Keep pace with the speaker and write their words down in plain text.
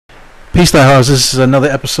Peace, Die Hards. This is another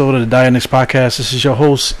episode of the Dianix Podcast. This is your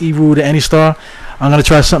host, Evu the Anystar. I'm going to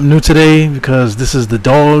try something new today because this is the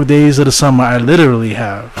dog days of the summer. I literally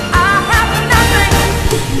have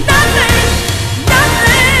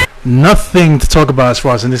nothing to talk about as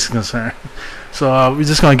far as this is concerned. So we're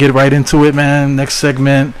just going to get right into it, man. Next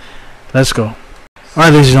segment. Let's go. All right,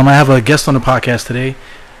 ladies and gentlemen, I have a guest on the podcast today.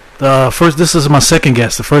 This is my second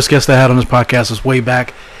guest. The first guest I had on this podcast was way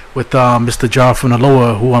back with Mr. Jar from the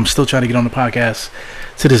Lower, who I'm still trying to get on the podcast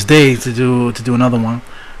to this day to do another one.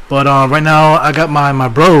 But right now I got my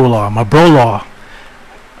bro-law. I'm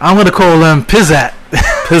gonna call him Pizzat,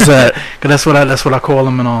 because that's what I call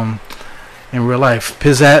him in real life.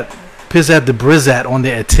 Pizzat the Brizzat on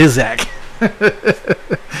there at Tizak.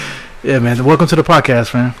 Yeah, man. Welcome to the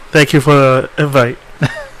podcast, man. Thank you for the invite.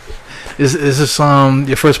 Is this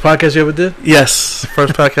your first podcast you ever did? Yes,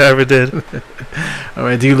 first podcast I ever did. All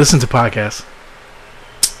right. Do you listen to podcasts?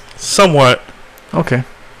 Somewhat. Okay.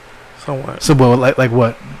 Somewhat. So, well, like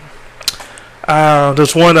what?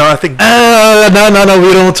 There's one I think. No.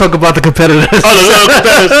 We don't talk about the competitors. Oh, the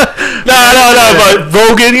competitors. No. But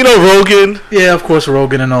Rogan, you know Rogan. Yeah, of course,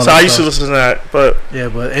 Rogan and all that. So I used to listen to that, but yeah,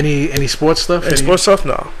 but any sports stuff? Sports stuff,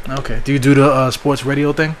 no. Okay. Do you do the sports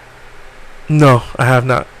radio thing? No, I have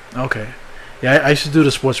not. Okay. Yeah, I used to do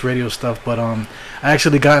the sports radio stuff, but I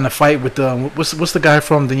actually got in a fight with what's the guy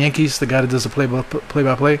from the Yankees, the guy that does the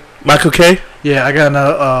play-by-play? Michael Kay? Yeah, I got in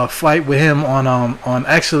a fight with him on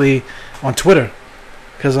Twitter,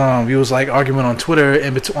 because we was like arguing on Twitter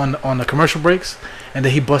on the commercial breaks, and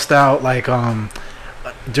then he bust out like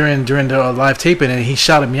during the live taping, and he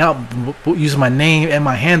shouted me out using my name and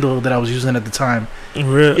my handle that I was using at the time.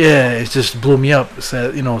 Really? Yeah, it just blew me up.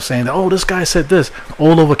 Said, saying that, this guy said this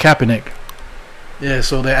all over Kaepernick. Yeah,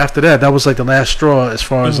 so after that was like the last straw as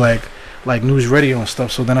far as like news radio and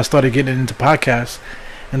stuff. So then I started getting into podcasts,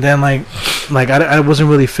 and then like I wasn't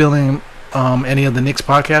really feeling any of the Knicks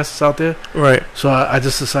podcasts out there. Right. So I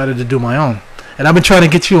just decided to do my own, and I've been trying to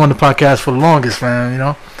get you on the podcast for the longest,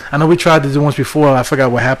 man. I know we tried to do once before. I forgot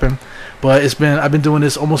what happened, but I've been doing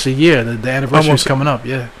this almost a year. The anniversary is coming up.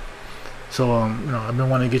 Yeah. So I've been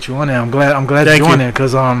wanting to get you on there. I'm glad you're on there,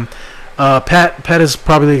 because Pat is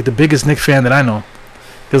probably the biggest Knicks fan that I know.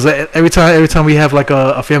 Because every time we have like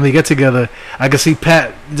a family get together, I can see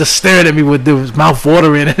Pat just staring at me with his mouth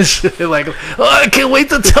watering and shit. Like, I can't wait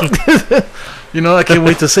to tell I can't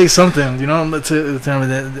wait to say something. To tell me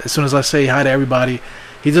that as soon as I say hi to everybody,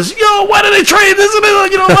 he just, why did they trade this? Why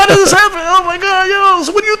did this happen? Oh my God,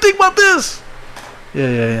 so what do you think about this?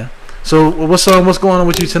 Yeah. So what's going on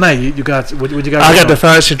with you tonight? You got what you got? I got the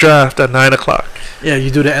fantasy draft at 9:00. Yeah, you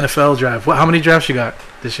do the NFL draft. How many drafts you got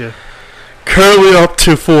this year? Currently up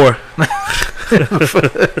to 4. four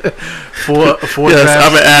yes, drafts.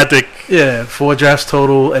 I'm an addict. Yeah, 4 drafts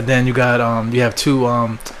total, and then you got you have 2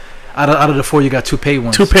 out of the 4 you got 2 paid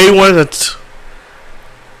ones. 2 paid ones.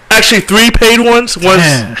 Actually 3 paid ones.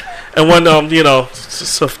 And one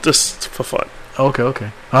just for fun.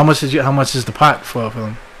 Okay. How much is the pot for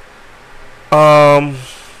them?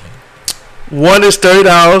 One is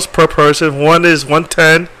 $30 per person. One is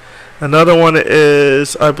 $110. Another one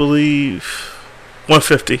is, I believe,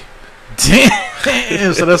 $150.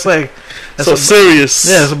 Damn. So that's serious.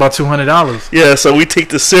 Yeah, it's about $200. Yeah, so we take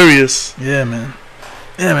this serious. Yeah, man.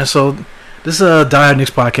 So this is a Dire Knicks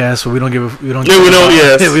podcast, so we don't give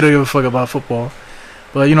a fuck about football.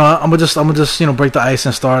 But I'm gonna just break the ice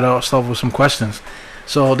and start with some questions.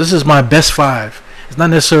 So this is my best 5. It's not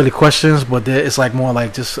necessarily questions, but it's like more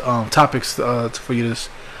like just topics for you to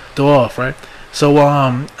throw off, right? So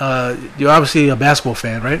you're obviously a basketball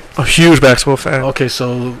fan, right? A huge basketball fan. Okay,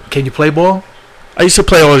 so can you play ball? I used to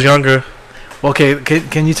play when I was younger. Okay,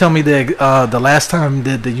 can you tell me the last time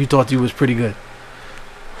that you thought you was pretty good?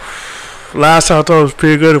 Last time I thought it was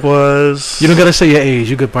pretty good was... You don't gotta say your age.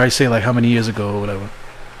 You could probably say like how many years ago or whatever.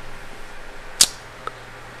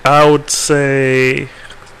 I would say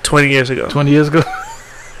 20 years ago. 20 years ago?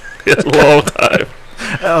 It's a long time.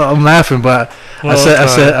 I'm laughing, but I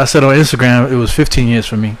said on Instagram it was 15 years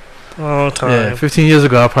for me. Long time. Yeah, 15 years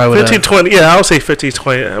ago I probably would 15, 20. Yeah, I would say 15,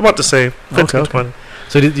 20. About the same. 15, 20.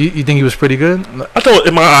 So you think he was pretty good? I thought,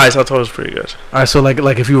 in my eyes, I thought it was pretty good. All right, so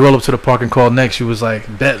like if you roll up to the park and call next, you was like,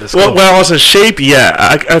 bet, let's go. When I was in shape, yeah,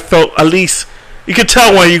 I felt at least... You could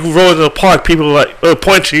tell when you roll into the park, people like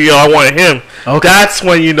point to you, I want him. Okay. That's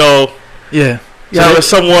when you know... Yeah. You have a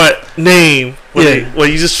somewhat name.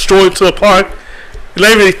 When you just stroll into the park, you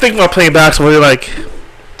don't really think about playing basketball. You're like,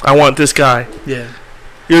 I want this guy. Yeah.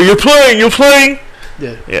 You're playing.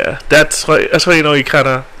 Yeah. Yeah. That's why you know you kind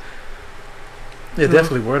of... Yeah,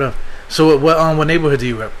 definitely. Word up. So what neighborhood do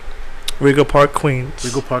you rep? Rego Park, Queens.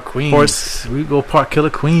 Rego Park, Queens. Rego Park, Killer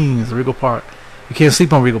Queens. Rego Park. You can't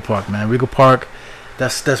sleep on Rego Park, man. Rego Park,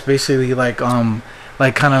 that's basically like kind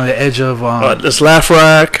of the edge of this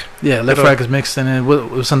Lafrac. Yeah, Lafrac is mixed in it.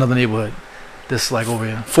 What's another neighborhood? This like over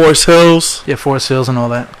here. Forest Hills. Yeah, Forest Hills and all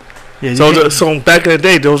that. Yeah. So back in the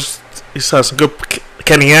day, those you saw some good.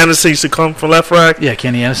 Kenny Anderson used to come from Lafrac. Yeah,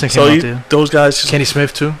 Kenny Anderson came out there. Those guys. Kenny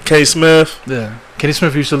Smith too. Kenny Smith. Yeah. Kenny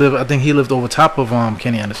Smith used to live. I think he lived over top of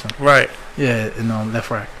Kenny Anderson. Right. Yeah, in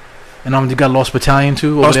Lafrac. And you got Lost Battalion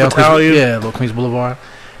too. Lost Battalion. Yeah, Little Queens Boulevard.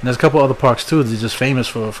 And there's a couple other parks too. They're just famous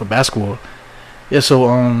for basketball. Yeah. So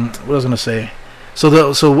what was I gonna say? So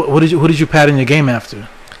who did you pattern your game after?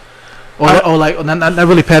 Or like not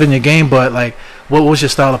really pattern your game, but like what was your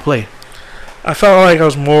style of play? I felt like I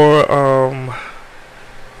was more.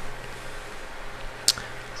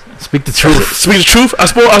 Speak the truth. Speak the truth. I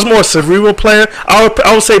was more a cerebral player. I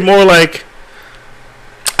would say more like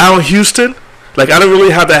Allen Houston. Like I didn't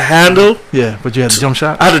really have the handle. Yeah, but you had the jump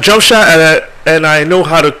shot. I had the jump shot, and I know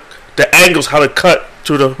how to the angles, how to cut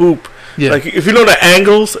to the hoop. Yeah. Like if you know the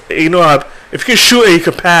angles, you know how if you can shoot and you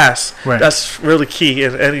can pass. Right. That's really key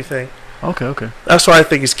in anything. Okay. That's what I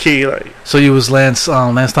think is key. Like. So you was Lance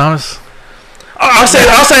Thomas. I'll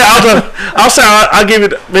give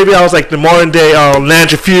it. Maybe I was like the modern day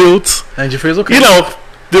Landry Fields. Landry Fields, okay. You know,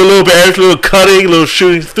 do a little bit, a little cutting, a little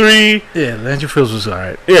shooting three. Yeah, Landry Fields was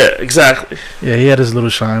alright. Yeah, exactly. Yeah, he had his little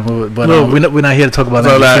shine, but we're not here to talk about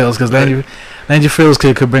Landry Fields because Landry Fields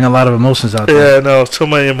could bring a lot of emotions out there. Yeah, no, too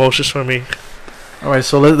many emotions for me. All right,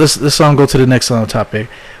 so let's go to the next topic.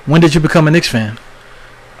 When did you become a Knicks fan?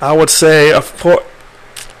 I would say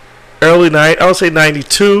early night. I would say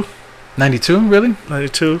 92. 92, really?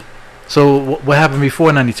 92. So what happened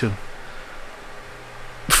before 92?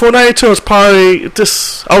 Before 92, I was probably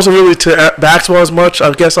just. I wasn't really to basketball as much.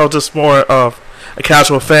 I guess I was just more of a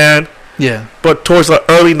casual fan. Yeah. But towards the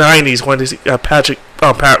early 90s, when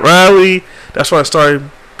Pat Riley, that's when I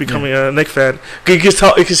started becoming a Knicks fan. You can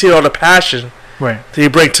see all the passion that he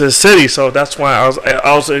bring to the city. So that's why I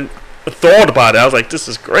was enthralled about it. I was like, this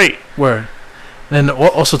is great. Word. And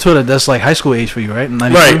also too, that's like high school age for you, right?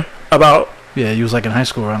 92? Right. About. Yeah, you was like in high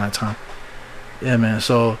school around that time. Yeah, man.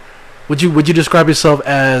 So, would you describe yourself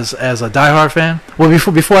as a diehard fan? Well,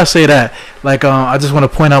 before I say that, like, I just want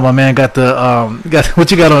to point out my man got what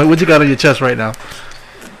you got on your chest right now.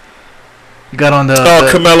 You got on the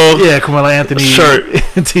Carmelo Anthony shirt,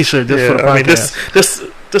 T-shirt just for the podcast. I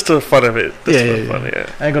mean, just the fun of it. Yeah.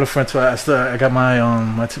 I ain't gonna front to it. I got my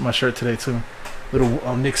my shirt today too.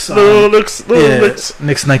 Little Knicks.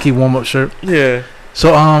 Knicks Nike warm up shirt. Yeah.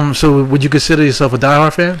 So would you consider yourself a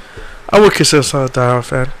diehard fan? I would consider myself a diehard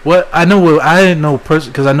fan. What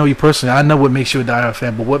because I know you personally. I know what makes you a diehard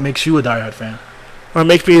fan, but what makes you a diehard fan? What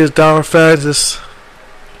makes me a diehard fan is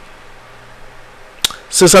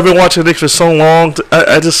since I've been watching the Knicks for so long,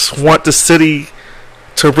 I just want the city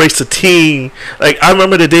to embrace the team. Like I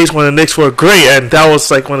remember the days when the Knicks were great, and that was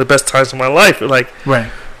like one of the best times of my life. Like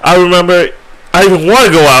I remember, I even want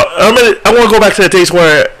to go out. I want to go back to the days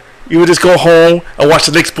where you would just go home and watch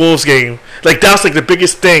the Knicks Bulls game. Like that was like the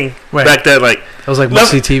biggest thing back then. Like that was like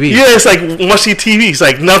must-see TV. Yeah, it's like must-see TV. It's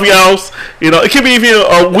like nothing else. You know, it could be even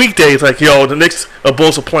a weekday. It's like the Knicks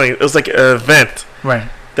Bulls are playing. It was like an event. Right.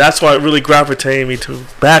 That's why it really gravitated me to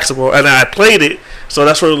basketball, and I played it. So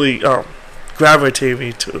that's what really gravitated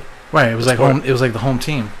me to. Right. It was like home. It was like the home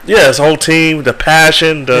team. Yeah, it's the whole team, the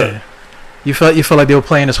passion, You felt like they were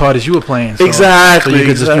playing as hard as you were playing. So,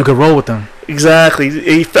 exactly. So you could roll with them. Exactly.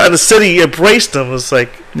 The city embraced them. It's like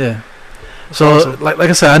So awesome. like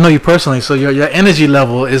I said, I know you personally. So your energy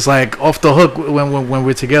level is like off the hook when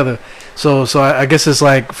we're together. So I guess it's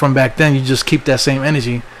like from back then you just keep that same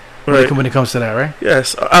energy when it comes to that, right?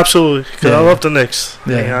 Yes, absolutely. Because I love the Knicks.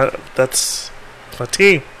 Yeah, that's my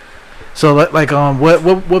team. So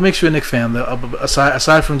what makes you a Knicks fan?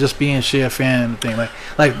 Aside from just being a sheer fan thing,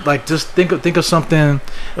 like just think of something,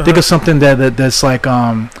 think of something that's like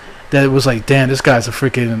that was like, damn, this guy's a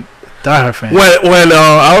freaking diehard fan. When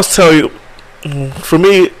I was telling you, for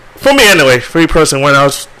me anyway, for me personally, when I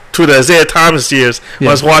was through the Isaiah Thomas years, when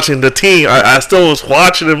I was watching the team, I still was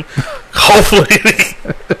watching them. Hopefully,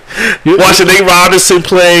 watching Nate Robinson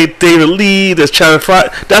play, David Lee, there's Channing Frye.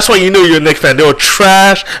 That's why you knew you're a Knicks fan. They were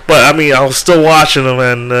trash, but I mean, I was still watching them.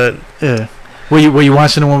 And were you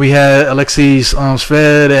watching them when we had Alexis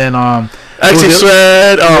Shved and Alexis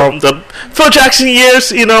Shved, the Phil Jackson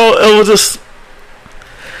years? You know, it was just.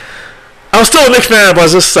 I was still a Knicks fan, but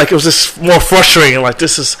it was just more frustrating. Like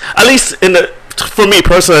this is at least for me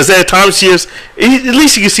personally, Isaiah Thomas years. At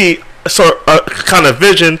least you can see kind of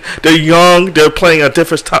vision. They're young. They're playing a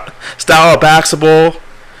different style of basketball.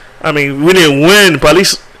 I mean, we didn't win, but at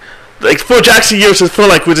least like Phil Jackson years, I feel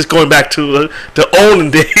like we're just going back to the olden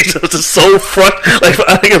days. It was just so front. Like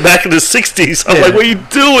I think back in the '60s. I'm like, what are you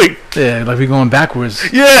doing? Yeah, like we're going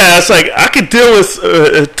backwards. Yeah, it's like I could deal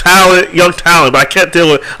with talent, young talent, but I can't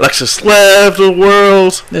deal with Alexis Lev, the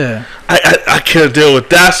world. Yeah, I can't deal with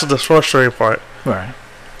that. That's the frustrating part. Right.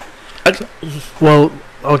 Well,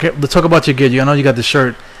 okay. Let's talk about your gear. I know you got the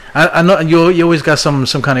shirt. I know you always got some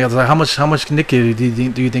kind of like how much Knick gear do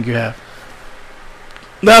you think you have?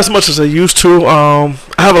 Not as much as I used to. I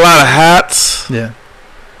have a lot of hats. Yeah.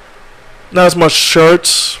 Not as much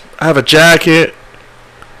shirts. I have a jacket,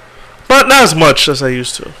 but not as much as I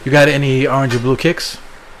used to. You got any orange or blue kicks?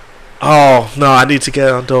 Oh no, I need to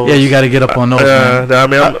get on those. Yeah, you got to get up on those. I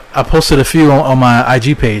mean, I posted a few on my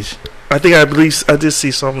IG page. I think I did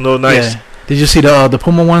see some of those nice. Yeah. Did you see the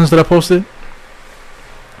Puma ones that I posted?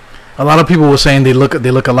 A lot of people were saying they look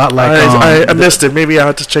a lot like. I missed it. Maybe I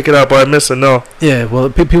had to check it out, but I missed it. No. Yeah, well,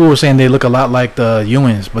 people were saying they look a lot like the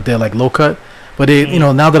Ewings, but they're like low cut. But they,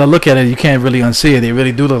 now that I look at it, you can't really unsee it. They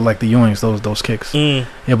really do look like the Ewings. Those kicks. Yeah,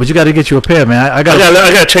 but you got to get you a pair, man. I got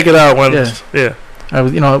to check it out when. Yeah.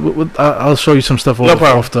 I'll show you some stuff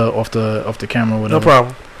off the camera. Whatever. No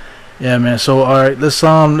problem. Yeah, man. So all right, let's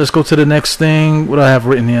go to the next thing. What do I have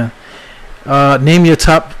written here? Name your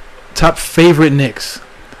top favorite Knicks.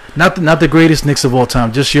 Not the greatest Knicks of all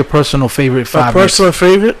time. Just your personal favorite five. My personal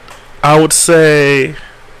favorite, I would say,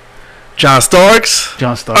 John Starks.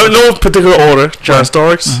 John Starks. I mean, no particular order. John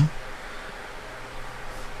Starks.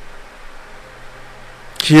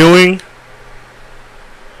 Mm-hmm. Ewing.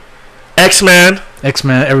 X-Man.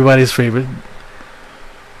 X-Man, everybody's favorite.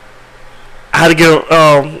 I had to get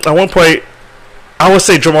at one point. I would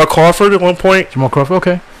say Jamal Crawford at one point. Jamal Crawford,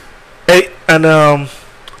 okay. And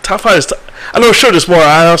top five is. I'm not sure this more.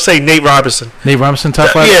 I'll say Nate Robinson. Nate Robinson, top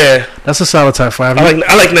five. Yeah, that's a solid top five. I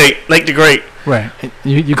like Nate the Great. Right.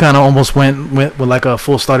 You kind of almost went with like a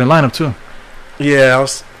full starting lineup too. Yeah,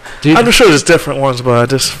 I'm sure there's different ones, but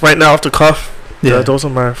just right now off the cuff, yeah, those are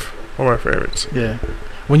my favorites. Yeah.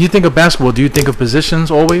 When you think of basketball, do you think of positions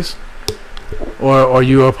always, or are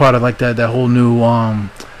you a part of like that whole new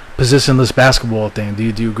positionless basketball thing? Do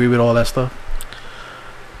you agree with all that stuff?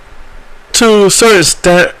 To a certain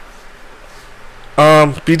extent.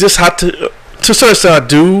 You just have to a certain extent, I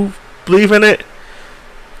do believe in it.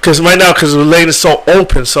 Because right now, the lane is so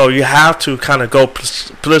open, so you have to kind of go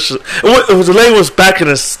position. The lane was back in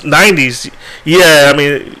the 90s, yeah, I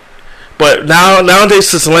mean, but nowadays,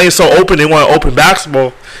 since the lane is so open, they want to open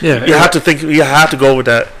basketball. Yeah, you have to go with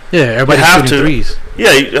that. Yeah, everybody's shooting threes.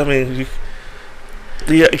 Yeah, I mean,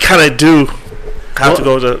 you kind of do have to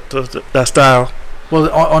go to that style.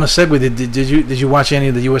 Well, on a segue, did you watch any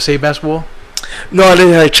of the USA basketball? No, I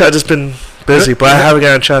didn't. I've just been busy, but I haven't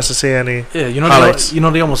gotten a chance to see any. Yeah, highlights.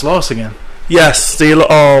 They almost lost again. Yes, they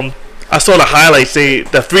I saw the highlights. They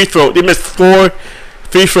missed 4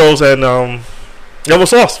 free throws and they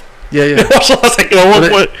almost lost. Yeah. They almost lost.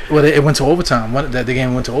 It went to overtime. The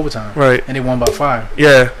game went to overtime. Right. And they won by 5.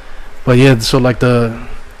 Yeah. But yeah, so like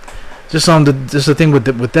just the thing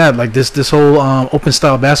with that, like this whole open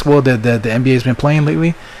style basketball that the NBA's been playing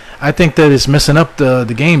lately. I think that it's messing up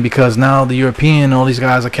the game because now the European, all these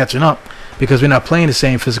guys are catching up because we're not playing the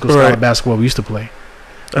same physical style of basketball we used to play.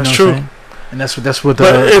 That's true. And that's what.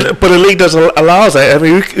 But the league doesn't allow that. I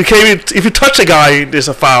mean, you can't even, if you touch a guy, there's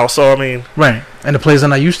a foul. So I mean, right. And the players are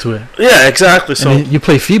not used to it. Yeah, exactly. So you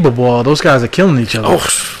play FIBA ball; those guys are killing each other.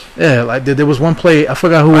 Oh. Yeah, like there was one play, I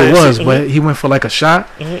forgot who it was, but he went for like a shot,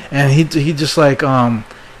 and he just like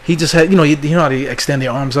he just had you know how they extend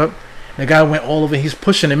their arms up. The guy went all over. He's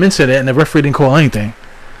pushing him into it, and the referee didn't call anything.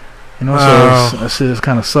 So it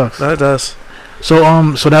kind of sucks. That does. So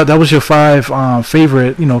that was your 5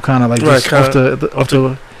 favorite, kind of like just off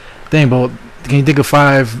the thing. But can you think of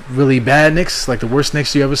 5 really bad Knicks, like the worst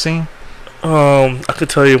Knicks you ever seen? I could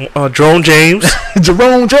tell you, Jerome James,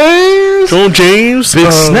 Jerome James,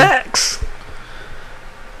 Big Snacks.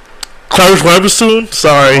 Clarence Weatherspoon.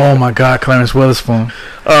 Sorry. Oh my God, Clarence Weatherspoon.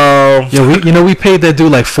 We paid that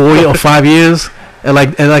dude like 4 or 5 years at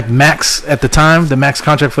like max at the time, the max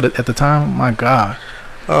contract at the time. My God.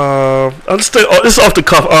 This is off the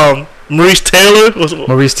cuff. Maurice Taylor.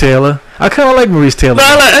 Maurice Taylor. I kind of like Maurice Taylor. No,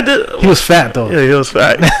 I did. He was fat though. Yeah, he was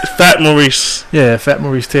fat. Fat Maurice. Yeah, fat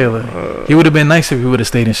Maurice Taylor. He would have been nice if he would have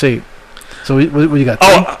stayed in shape. So what you got?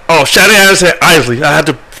 Shannon Anderson, Isley. I had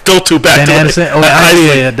to go to back to Anderson.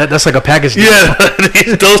 Yeah. That's like a package deal. Yeah,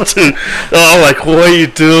 those two. I'm like, what are you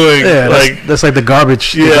doing? Yeah, that's like the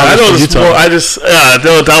garbage. Yeah, I know this more.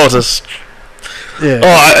 That was just.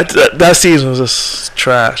 Yeah. That season was just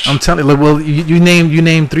trash. I'm telling you. Like, well, you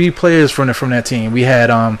named 3 players from that team. We had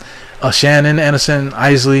Shannon, Anderson,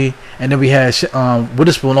 Isley, and then we had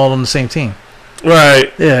Witherspoon all on the same team.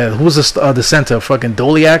 Right. Yeah. Who was the center? Fucking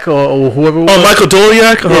Doliak or whoever. Michael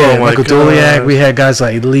Doliak. Yeah, Michael Doliak. We had guys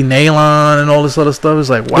like Lee Nalon and all this other stuff. It's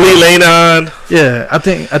like, wow. Lee Nalon. Yeah, I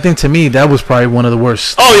think to me that was probably one of the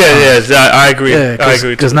worst. Oh yeah. I agree. Yeah, I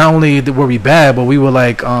agree. Because not only were we bad, but we were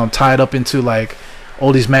like tied up into like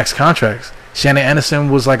all these max contracts. Shannon Anderson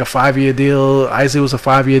was like a 5-year deal. Isley was a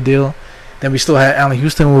 5-year deal. Then we still had Allen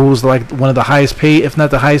Houston, who was like one of the highest paid, if not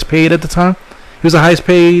the highest paid at the time. He was the highest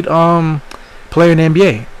paid player in the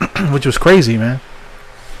NBA, which was crazy, man.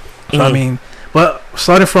 So I mean, but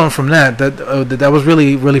starting from that was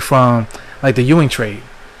really from like the Ewing trade,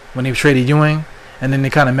 when they traded Ewing, and then they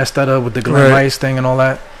kind of messed that up with the Glenn Rice thing and all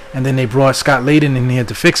that, and then they brought Scott Layden in here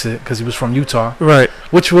to fix it because he was from Utah, right?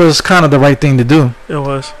 Which was kind of the right thing to do. It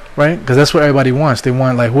was, right? Because that's what everybody wants. They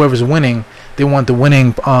want like whoever's winning. They want the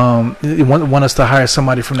winning. They want us to hire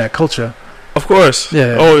somebody from that culture. Of course.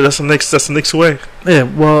 Yeah. Oh, that's the next way. Yeah.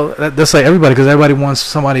 Well, that's like everybody, because everybody wants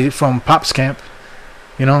somebody from Pop's camp.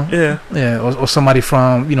 You know. Yeah. Yeah. Or somebody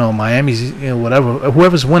from Miami's, whatever.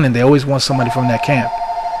 Whoever's winning, they always want somebody from that camp.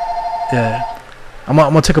 Yeah. I'm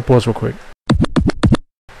gonna take a pause real quick.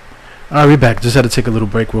 All right, we're back. Just had to take a little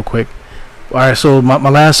break real quick. All right, so my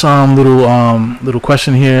last little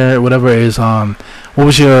question here, whatever, is what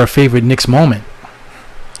was your favorite Knicks moment?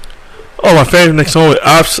 Oh, my favorite Knicks moment,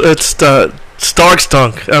 it's the Starks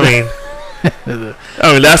dunk. I mean,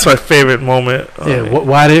 that's my favorite moment. Yeah,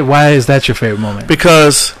 why is that your favorite moment?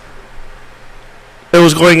 Because it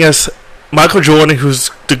was going against Michael Jordan,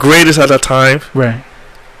 who's the greatest at that time, right?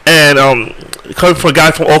 And coming from a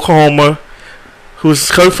guy from Oklahoma,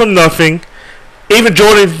 who's coming from nothing. Even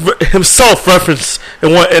Jordan himself referenced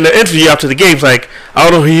in the interview after the games, like, I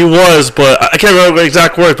don't know who he was, but I can't remember the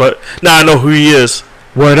exact words, but now I know who he is.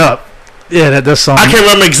 Word up. Yeah, that's I can't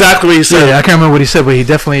remember exactly what he said. Yeah, I can't remember what he said, but he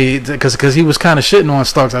definitely, because he was kind of shitting on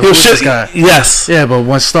Starks. He was shitting, this guy. Yes. Yeah, but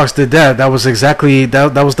when Starks did that was exactly,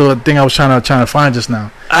 that was the thing I was trying to find just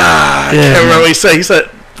now. I can't remember what he said. He said...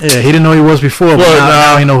 Yeah, he didn't know he was before, but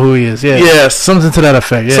now he know who he is. Yeah. Yes. Something to that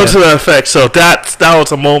effect. Yeah. Something to that effect. So that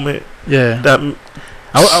was a moment. Yeah. That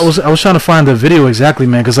I was trying to find the video exactly,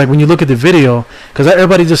 man, because like when you look at the video, because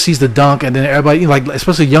everybody just sees the dunk, and then everybody, like,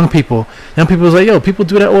 especially young people was like, yo, people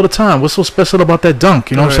do that all the time. What's so special about that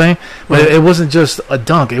dunk? You know what I'm saying? But it wasn't just a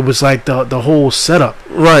dunk. It was like the whole setup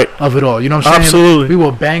of it all. You know what I'm saying? Absolutely. We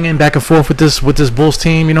were banging back and forth with this Bulls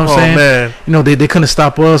team. You know what I'm saying? Man. They couldn't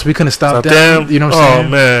stop us. We couldn't stop them. You know what I'm saying? Oh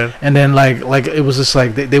man. And then like it was just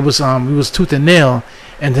like we was tooth and nail.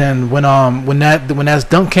 And then when that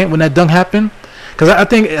dunk happened. Because I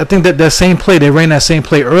think that same play, they ran that same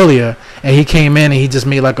play earlier, and he came in and he just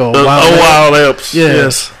made like a wild layup. Yeah.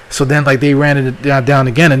 Yes. So then like they ran it down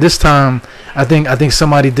again, and this time I think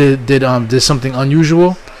somebody did something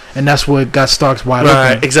unusual, and that's what got Starks wide open.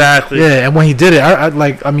 Right. Exactly. Yeah. And when he did it,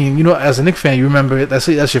 I mean, as a Knicks fan, you remember it. That's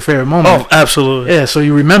your favorite moment. Oh, absolutely. Yeah. So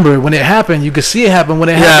you remember it when it happened. You could see it happen when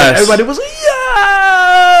it happened. Everybody was like,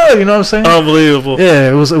 yeah. You know what I'm saying? Unbelievable.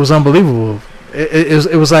 Yeah. It was unbelievable.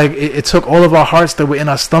 It was like it took all of our hearts that were in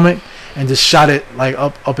our stomach and just shot it like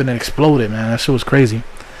up and it exploded, man. That shit was crazy.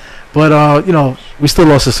 But we still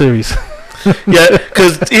lost the series. Yeah,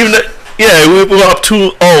 because we were up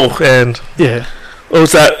 2-0, and yeah, it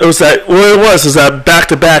was that what it was that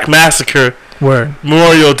back-to-back massacre. Word.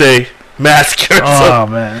 Memorial Day massacre. Oh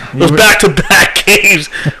man, it was back-to-back games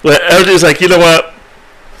where everybody's like, you know what?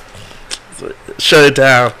 Shut it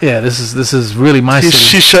down. Yeah, this is really my city.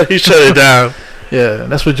 He shut it down. Yeah,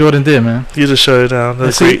 that's what Jordan did, man. He just shut it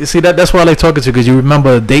down. See that's why I like talking to you, because you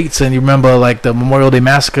remember dates and you remember like the Memorial Day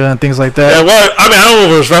massacre and things like that. Yeah, well, I mean, I don't know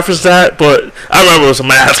if it was referenced that, but I remember it was a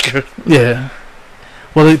massacre. Yeah.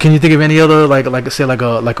 Well, can you think of any other like say like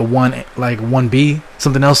a 1B,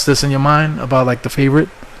 something else that's in your mind about like the favorite?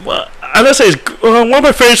 Well, I'm gonna say one of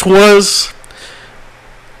my favorites was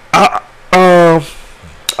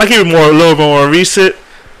I give it a little more recent.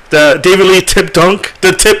 The David Lee tip dunk,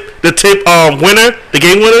 the tip winner, the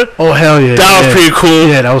game winner. Oh hell yeah! That was pretty cool.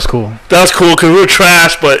 Yeah, that was cool. That was cool because we were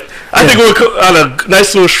trash, but I think we were on a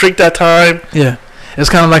nice little streak that time. Yeah, it's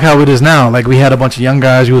kind of like how it is now. Like we had a bunch of young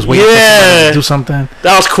guys who was waiting for somebody to do something.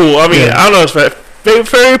 That was cool. I mean, I don't know if it's my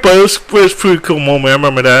favorite, but it was a pretty cool moment. I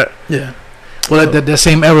remember that. Yeah. Well, that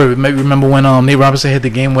same era. Remember when Nate Robinson hit the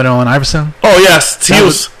game winner on Iverson? Oh yes, he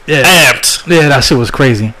was amped. Yeah, that shit was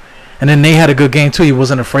crazy. And then Nate had a good game too. He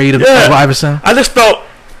wasn't afraid of Iverson. I just felt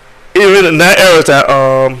even in that era that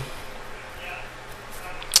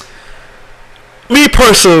me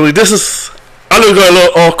personally, this is I'm gonna go a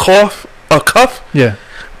little cuff. Yeah.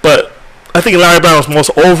 But I think Larry Brown was the most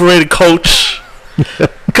overrated coach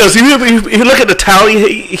because if you look at the talent,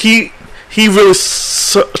 he really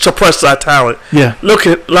suppressed that talent. Yeah. Look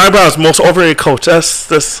at Larry Brown's most overrated coach. That's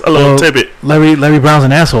a little tidbit. Larry Brown's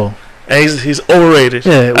an asshole. And he's overrated.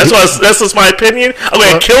 Yeah, that's just my opinion.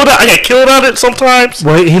 I get killed on it sometimes.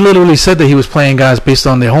 Well, he literally said that he was playing guys based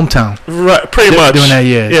on their hometown. Right, pretty much during that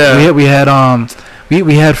year. Yeah, we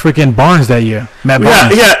had freaking Barnes that year. Matt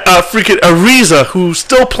Barnes. Yeah, freaking Ariza, who's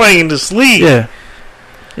still playing in this league. Yeah,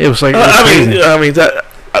 it was like I mean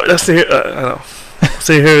that's the I don't know.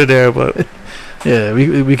 Say here or there, but yeah,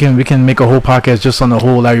 we can make a whole podcast just on the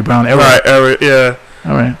whole Larry Brown era. Right, yeah.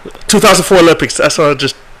 All right. 2004 Olympics. That's why I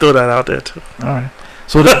just throw that out there too. All right.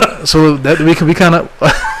 So that we kind of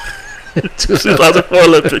 2004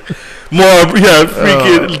 Olympics. More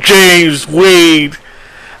freaking James Wade,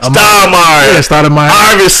 Stoudemire,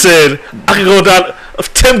 Iverson. I can go down.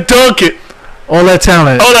 Tim Duncan. All that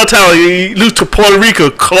talent. You lose to Puerto Rico.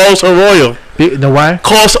 Carlos Arroyo. You know why?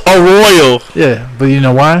 Carlos Arroyo. Yeah, but you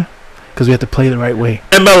know why? Because we have to play the right way.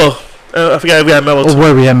 And Melo. I forgot we had Melo too. Oh,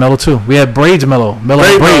 boy, we had Melo too. We had Braids Melo. Melo.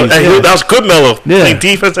 That was good Melo. Yeah. Playing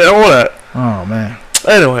defense and all that. Oh, man.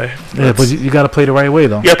 Anyway. Yeah, but you got to play the right way,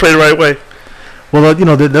 though. You got to play the right way. Well,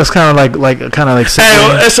 that's kind of like Hey,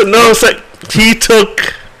 it's like he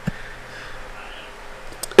took...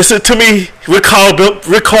 to me, Rick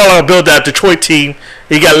Carlisle built that Detroit team.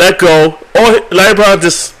 He got let go. Larry Brown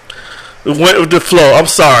just went with the flow. I'm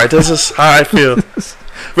sorry. This is how I feel.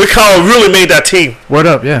 Rick Carlisle really made that team. Word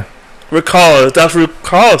up, yeah. Rick Carlisle, that's Rick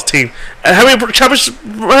Carlisle's team. And how many championships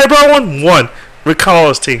Larry Brown won? One. Rick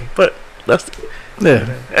Carlisle's team. But that's...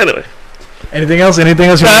 Yeah. Anyway. Anything else? That's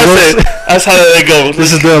it. That's how they go.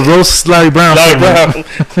 This is the roast Larry Brown.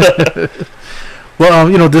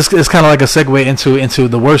 Well, this is kind of like a segue into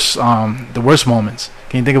the worst moments.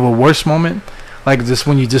 Can you think of a worst moment? Like just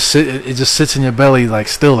when you just sit, it just sits in your belly, like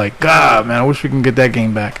still, like God, man, I wish we can get that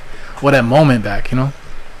game back, or that moment back.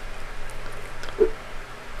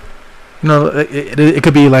 It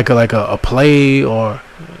could be like a play or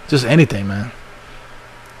just anything, man.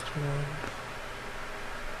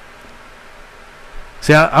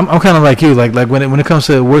 See, I'm kind of like you, like when it comes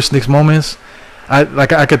to worst Knicks moments.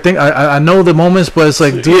 I could think I know the moments, but it's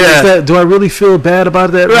like, do I really feel bad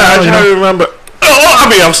about that? Yeah, I try to remember.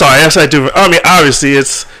 I'm sorry. Yes, I do. Obviously,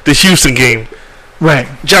 it's the Houston game. Right.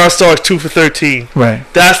 John Starks 2 for 13. Right.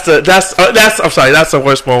 That's I'm sorry. That's the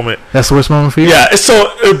worst moment. That's the worst moment for you. Yeah. It's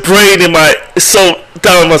so ingrained in it's so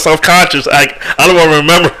down in my subconscious. I don't want to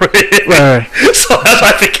remember it. Right. So that's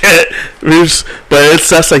why I forget. But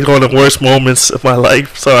that's like one of the worst moments of my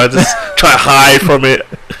life. So I just try to hide from it.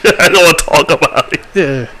 I don't want to talk about it.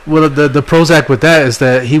 Yeah. Well, the Prozac with that is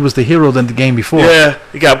that he was the hero in the game before. Yeah.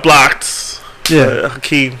 He got blocked. Yeah.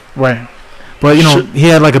 Hakeem. Right. But he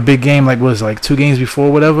had like a big game, like was like 2 games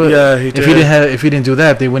before, whatever. Yeah, he did. If he didn't do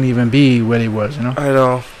that, they wouldn't even be where they was. I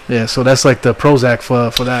know. Yeah, so that's like the Prozac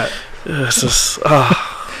for that. Yeah, it's just.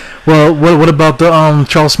 Well, what about the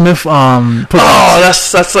Charles Smith?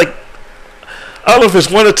 That's like, I don't know if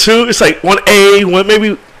it's 1 or 2. It's like 1A,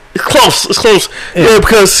 maybe. It's close. It's close. Yeah,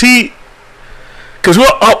 because we're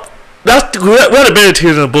up. We had a better team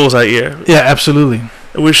than the Bulls that year. Yeah, absolutely.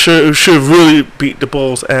 We should really beat the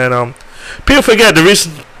Bulls, and people forget the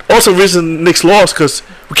reason Knicks lost because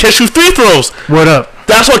we can't shoot free throws. Word up.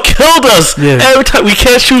 That's what killed us. Yeah. Every time we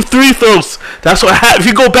can't shoot free throws. That's what happened.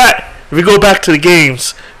 If we go back to the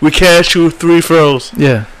games, we can't shoot free throws.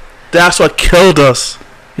 Yeah. That's what killed us.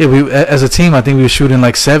 Yeah, we as a team, I think we were shooting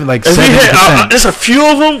like 70%. There's a few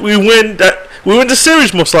of them. We win the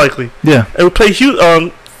series most likely. Yeah. And we play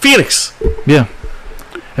Phoenix. Yeah.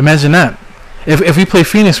 Imagine that. If we play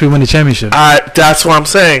Phoenix, we win the championship. That's what I'm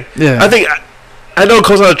saying. Yeah. I think I know it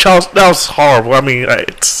goes on Charles. That was horrible. I mean,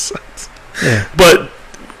 it's. Yeah. But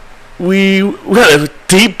we had a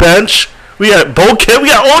deep bench. We had Bo Kemp. We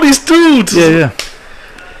got all these dudes. Yeah.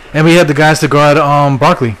 And we had the guys to guard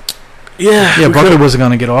Barkley. Yeah. Barkley wasn't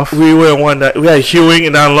gonna get off. We were one that we had Ewing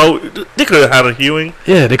and down low. They could have handled Ewing.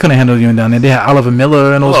 Yeah, they couldn't handle Ewing down there. They had Oliver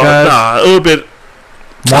Miller and those guys. Nah, a little bit.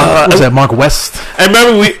 What was that? Mark West. I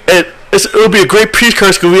remember it would be a great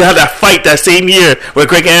precursor because we had that fight that same year with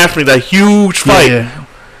Greg Anthony, that huge fight. Yeah.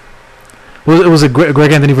 It was a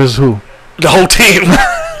Greg Anthony versus who? The whole team.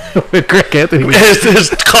 With Greg Anthony. His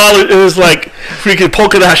collar, it was like freaking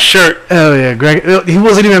polka dot shirt. Oh yeah, Greg. He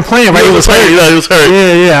wasn't even playing, right? He was hurt. He was hurt.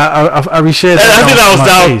 Yeah. I reshared that.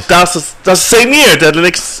 I think that's the same year that the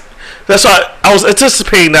Knicks. That's why I was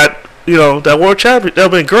anticipating that that world champion.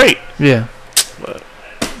 That would have been great. Yeah.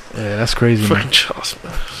 Yeah, that's crazy. Freaking Charles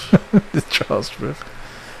Smith. Charles Smith.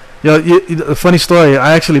 Yo, a funny story.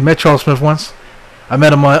 I actually met Charles Smith once. I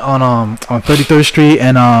met him on 33rd Street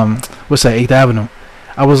and what's that, 8th Avenue.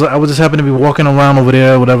 I was just happened to be walking around over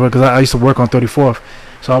there or whatever because I used to work on 34th.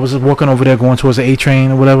 So I was just walking over there going towards the A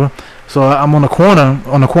train or whatever. So I'm on the corner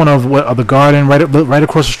of the Garden, right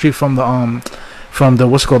across the street from the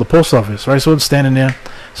what's it called, the post office, right? So I'm standing there.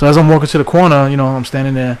 So as I'm walking to the corner, I'm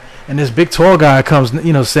standing there, and this big tall guy comes,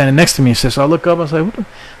 standing next to me. So I look up, I was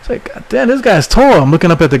like, God damn, this guy's tall. I'm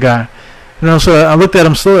looking up at the guy, So I looked at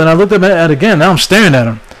him still, and I looked at him again. Now I'm staring at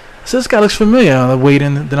him. I said, this guy looks familiar. I'm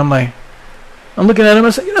waiting. Then I'm looking at him. I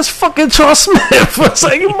said, that's fucking Charles Smith. I was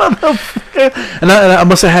like, you motherfucker. And I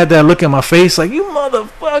must have had that look in my face, like, you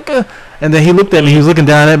motherfucker. And then he looked at me. He was looking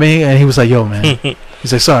down at me, and he was like, yo, man.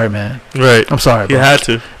 He's like, sorry, man. Right. I'm sorry, bro. You had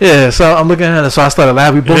to. Yeah, so I'm looking at it. So I started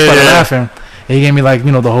laughing. We both started laughing. And he gave me, like,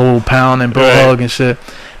 the whole pound and bro hug and shit.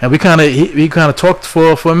 And we kind of talked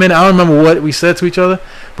for a minute. I don't remember what we said to each other,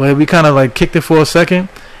 but we kind of, like, kicked it for a second.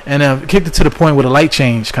 And then kicked it to the point where the light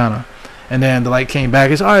changed, kind of. And then the light came back.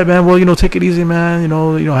 It's all right, man. Well, take it easy, man.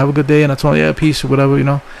 Have a good day. And I told him, yeah, peace or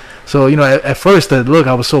whatever, So, at first, look,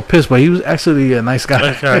 I was so pissed, but he was actually a nice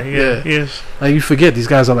guy. Yeah. Yes. Like, you forget these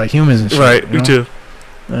guys are like humans and shit. Right, me too.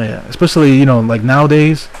 Yeah, especially, like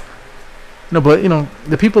nowadays. But,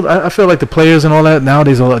 the people, I feel like the players and all that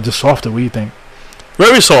nowadays are just softer. What do you think?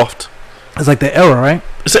 Very soft. It's like the era, right?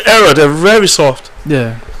 It's the era. They're very soft.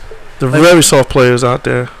 Yeah. They're very soft players out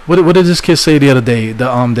there. What did this kid say the other day?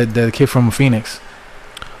 The kid from Phoenix.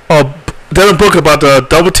 Oh, Devin Booker about the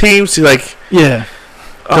double teams. He's like, yeah,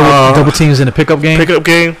 double teams in the pickup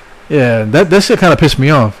game. Yeah, that shit kind of pissed me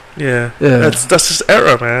off. Yeah. That's this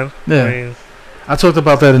era, man. Yeah. I talked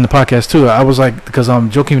about that in the podcast too. I was like, because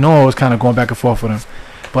Joakim Noah was kind of going back and forth with him,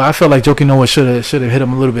 but I felt like Joakim Noah should have hit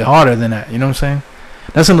him a little bit harder than that. You know what I'm saying?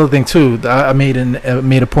 That's another thing too. I made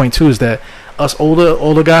a point too, is that us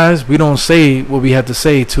older guys, we don't say what we have to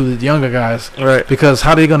say to the younger guys, right? Because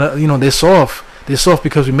how they gonna, they're soft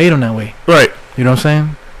because we made them that way, right? You know what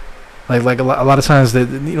I'm saying? Like a lot of times that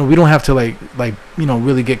we don't have to like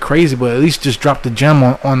really get crazy, but at least just drop the gem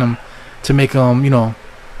on them to make them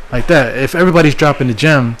like that. If everybody's dropping the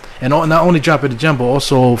gem, and not only dropping the gem, but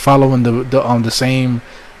also following the same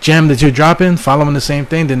gem that you're dropping, following the same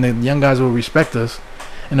thing, then the young guys will respect us,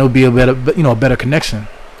 and it'll be a better connection.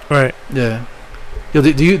 Right. Yeah. Yo,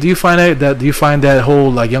 do you find that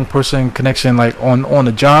whole like young person connection like on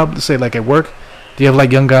the job, say like at work? Do you have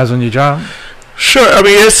like young guys on your job? Sure. I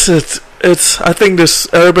mean, it's. I think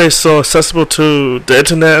everybody's so accessible to the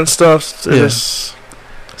internet and stuff.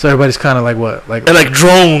 So everybody's kind of like what, like and like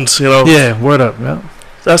drones, Yeah, word up. Yeah.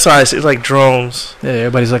 That's how I see it. It's like drones. Yeah,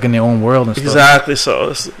 everybody's like in their own world and stuff. Exactly. So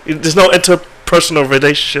there's no interpersonal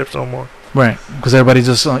relationships no more. Right, because everybody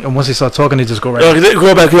just once they start talking, they just go right. Oh, they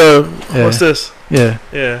go back. What's this? Yeah.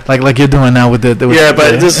 Yeah. Like you're doing now with the.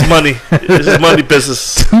 But this is money. This is money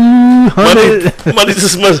business. Money.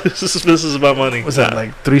 This is business about money. What's that?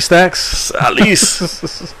 Like 3 stacks at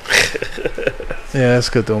least. Yeah, that's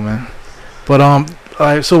good though, man. But all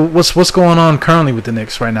right. So what's going on currently with the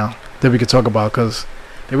Knicks right now that we could talk about? Because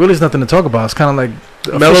there really is nothing to talk about. It's kind of like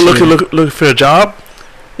Melo looking for a job.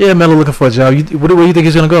 Yeah, Melo looking for a job. Where do you think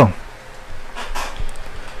he's gonna go?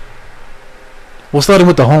 Well, starting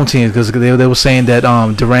with the home team, because they were saying that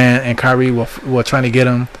Durant and Kyrie were trying to get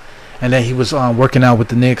him, and that he was working out with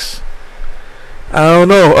the Knicks. I don't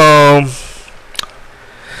know.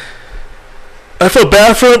 I feel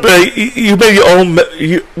bad for him, but you made your own.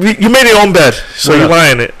 You made your own bed, so you lie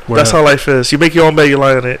in it. That's how life is. You make your own bed, you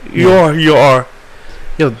lie in it. You are.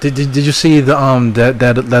 Yo, did you see the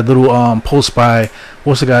that little post by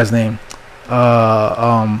what's the guy's name?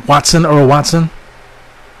 Earl Watson.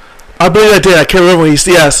 I believe I did. I can't remember.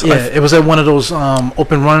 Yes. Yeah, it was at one of those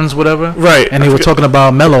open runs, whatever. Right. And they were talking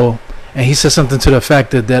about Melo, and he said something to the effect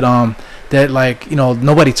that like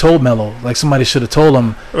nobody told Melo, like somebody should have told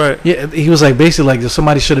him. Right. Yeah. He was like basically like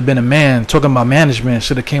somebody should have been a man talking about management,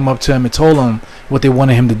 should have came up to him and told him what they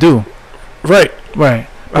wanted him to do. Right. Right.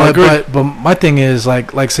 I agree. But my thing is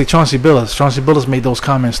like say Chauncey Billups. Chauncey Billups made those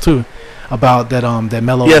comments too about that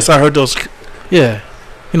Melo. Yes, I heard those. Yeah.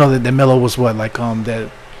 That Melo was what like that.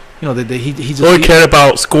 That he just. All he cared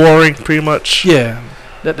about scoring, pretty much. Yeah,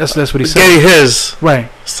 that's what he said. Getting his right,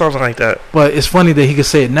 something like that. But it's funny that he could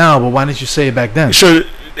say it now, but why didn't you say it back then? Sure,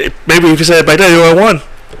 maybe if you said it back then, you would have won.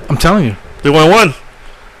 I'm telling you, they would have won.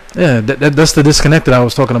 Yeah, that's the disconnect that I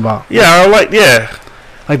was talking about. Yeah, like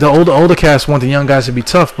the older cast want the young guys to be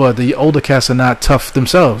tough, but the older cast are not tough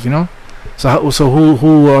themselves. So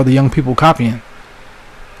who are the young people copying?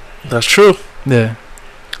 That's true. Yeah,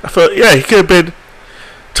 I feel he could have been.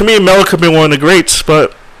 To me, Melo could be one of the greats,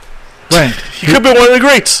 but right, he could be one of the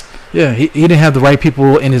greats. Yeah, he didn't have the right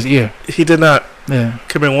people in his ear. He did not. Yeah.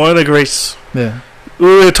 Could have been one of the greats. Yeah.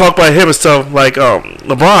 We would talk about him and stuff like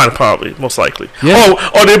LeBron, probably, most likely. Yeah.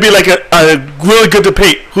 Or there'd be like a really good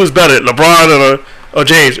debate. Who's better, LeBron or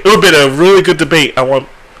James? It would have been a really good debate.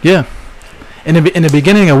 Yeah. In the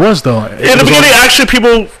beginning, it was, though. In the beginning, actually,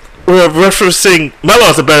 people were referencing Melo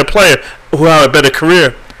as a better player who had a better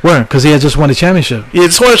career. Were, because he had just won a championship. He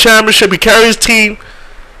just won a championship. He carried his team.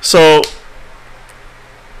 So...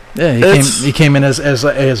 Yeah, he came in as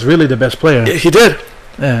really the best player. He did.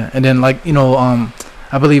 Yeah, and then I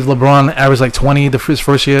believe LeBron averaged like 20 his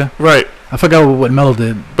first year. Right. I forgot what Melo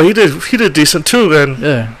did. But he did decent too then.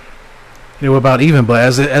 Yeah. They were about even, but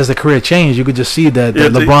as the career changed, you could just see that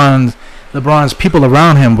LeBron's people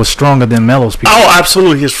around him was stronger than Melo's people. Oh,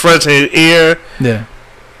 absolutely. His friends in his ear. Yeah.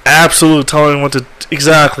 Absolutely telling him what to...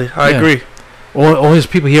 Exactly. I agree. All his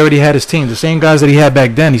people, he already had his team. The same guys that he had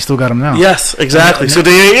back then, he still got them now. Yes, exactly. So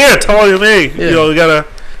they're telling him, hey, you gotta...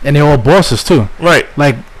 And they're all bosses, too. Right.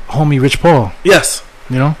 Like homie Rich Paul. Yes.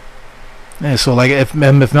 Yeah, so like if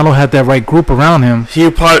Melo had that right group around him...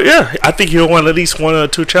 I think he'll win at least 1 or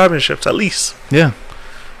 2 championships, at least. Yeah.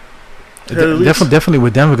 Definitely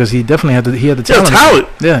with Denver, because he definitely had the talent.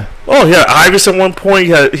 Yeah. Oh, yeah. Iverson at one point,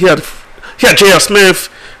 he had J.R. Smith,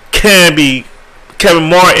 Kevin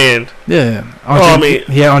Martin. Yeah.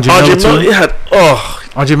 He had Andre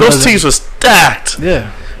Miller. Those teams were stacked.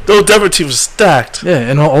 Yeah. Those Denver teams were stacked. Yeah,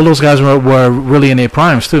 and all those guys were really in their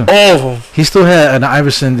primes, too. All of them. He still had an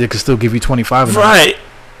Iverson that could still give you 25. Right.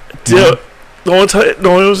 The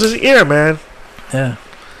one was his ear, man. Yeah.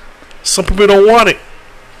 Some people don't want it.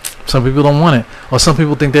 Some people don't want it. Or some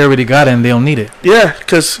people think they already got it and they don't need it. Yeah,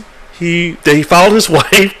 because he followed his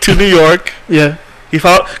wife to New York. Yeah. He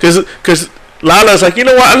followed... Because Lala's like, you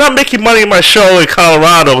know what? I'm not making money in my show in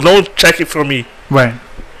Colorado. No one's checking for me. Right.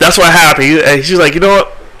 That's what happened. And she's like, you know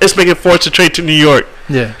what? Let's make it forced to trade to New York.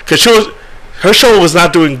 Yeah. Because her show was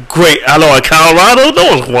not doing great. I know in Colorado,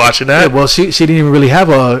 no one's watching that. Yeah, well, she didn't even really have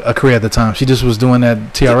a career at the time. She just was doing that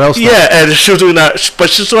TRL stuff. Yeah, and she was doing that, but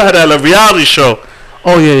she still had that reality show.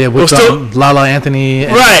 Oh yeah, with Lala Anthony.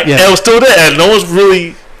 Right, yeah. And it was still there, and no one's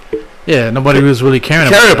really. Yeah, nobody was really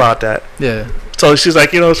caring about that. Yeah. So she's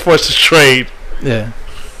like, it's forced to trade. Yeah.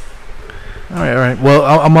 All right. Well,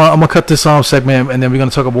 I'm gonna cut this segment, and then we're gonna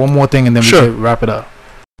talk about one more thing, and then we can wrap it up.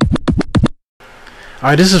 All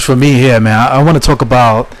right, this is for me here, man. I want to talk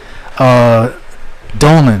about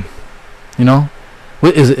Dolan.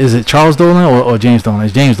 What is it Charles Dolan or James Dolan?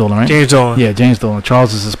 It's James Dolan, right? James Dolan. Yeah, James Dolan.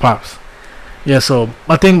 Charles is his pops. Yeah, so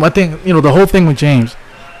my thing, the whole thing with James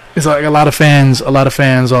is like a lot of fans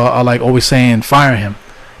are like always saying fire him.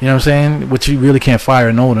 You know what I'm saying? Which you really can't fire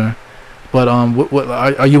an owner. But what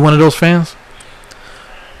are you one of those fans?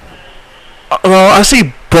 Well, I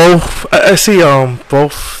see both. I see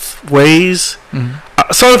both ways. Mm-hmm.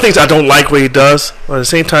 Some of the things I don't like what he does, but at the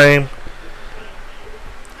same time,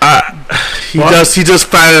 he does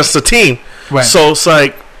finance the team. Right. So it's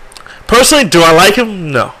like, personally, do I like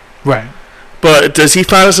him? No. Right. But does he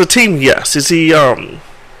finance the team? Yes. Is he? I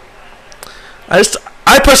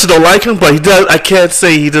personally don't like him, but he does. I can't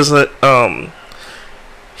say he doesn't.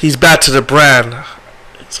 He's bad to the brand.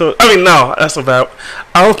 So I mean, no, that's not bad.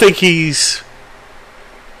 I don't think he's.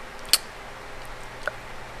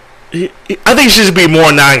 I think he should be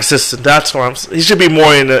more non-existent. That's what he should be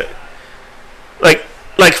more in the. Like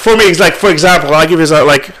for me, like for example, I'll give you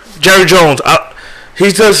like Jerry Jones. He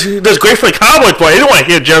does great for the Cowboys, but you don't want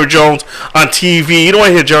to hear Jerry Jones on TV. You don't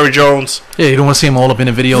want to hear Jerry Jones. Yeah, you don't want to see him all up in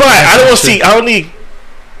the video. Right. I don't want to see. I don't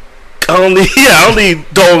need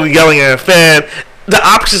Dolan yelling at a fan. The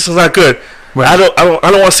opposites is not good. Right. I don't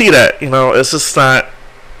want to see that. It's just not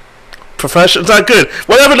professional. It's not good.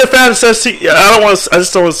 Whatever the fan says, I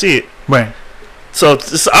just don't want to see it. Right. So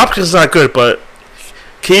this option is not good. But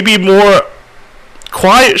can he be more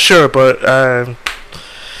quiet? Sure, but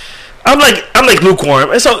I'm like lukewarm.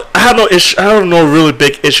 And so I have no issue. I have no really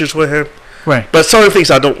big issues with him. Right. But some of the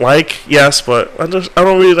things I don't like, yes. But I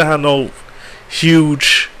don't really have no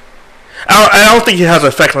huge. I don't think he has an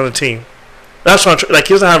effect on the team. That's not true. Like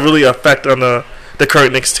he doesn't have really an effect on the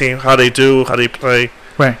current Knicks team, how they play.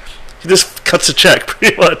 Right. He just cuts a check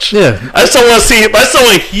pretty much. Yeah. I just don't want to see him. I just don't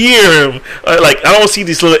want to hear him. I don't want to see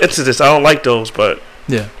these little incidents. I don't like those, but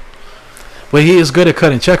yeah. But he is good at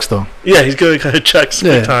cutting checks, though. Yeah, he's good at cutting checks.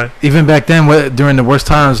 Big time. Even back then, during the worst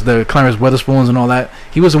times, the Clarence Weatherspoons and all that,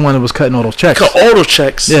 he was the one that was cutting all those checks. Cut all those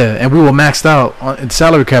checks. Yeah, and we were maxed out in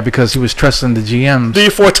salary cap because he was trusting the GMs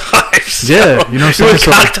 3-4 times. Yeah, you know what I'm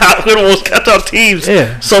saying? We almost cut out teams.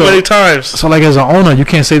 Yeah, so many times. So, like as an owner, you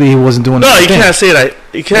can't say that he wasn't doing. No, you can't say that.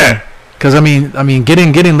 You can't. Because I mean,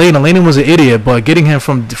 getting Layden was an idiot, but getting him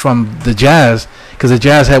from the Jazz, because the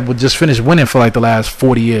Jazz had just finished winning for like the last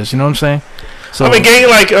 40 years. You know what I'm saying? So I mean, getting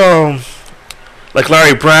like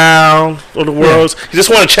Larry Brown or the Worlds, he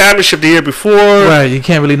just won a championship the year before. Right, you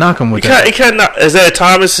can't really knock him with that. You can't knock. Isaiah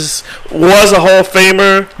Thomas was a Hall of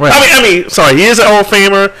Famer. Right. I mean, sorry, he is a Hall of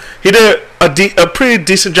Famer. He did a pretty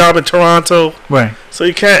decent job in Toronto. Right. So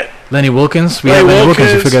you can't. Lenny Wilkins, Lenny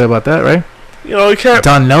Wilkins. You forget about that, right? You know, you can't.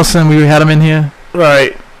 Don Nelson, we had him in here.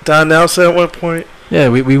 Right, Don Nelson at one point. Yeah,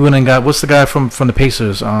 we went and got, what's the guy from the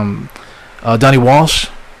Pacers? Donnie Walsh.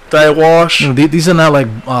 Donnie Walsh. You know, these are not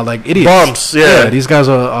like idiots. Bums, yeah. These guys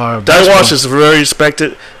are Donnie Walsh is very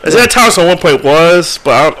respected. Isaiah Thomas at one point was,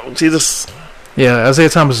 but I don't see this. Yeah, Isaiah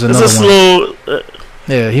Thomas is another one. Little,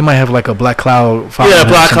 yeah, he might have like a black cloud. Yeah,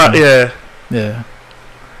 black cloud. Yeah. Yeah.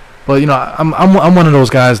 But you know, I'm one of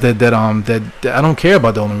those guys that I don't care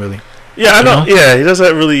about Dolan really. Yeah, I know. Yeah, he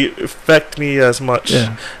doesn't really affect me as much.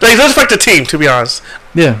 Yeah, like, he does affect the team, to be honest.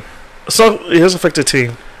 Yeah, so he does affect the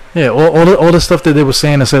team. Yeah, all the stuff that they were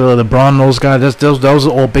saying, I said LeBron and those guys, that was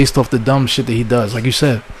all based off the dumb shit that he does, like you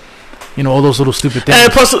said. You know, all those little stupid things.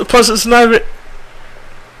 And plus it's not.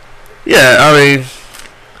 Yeah, I mean,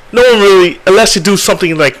 no one really, unless you do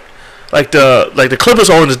something like the Clippers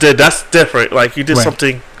owners did. That's different. Like, you did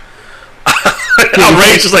something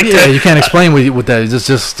outrageous like that. Yeah, you can't explain with that.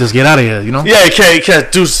 Just get out of here. You know. Yeah, you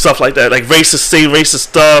can't do stuff like that. Like say racist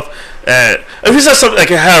stuff. And if he says something like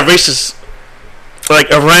had a racist, like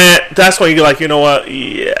a rant, that's when you're like, you know what?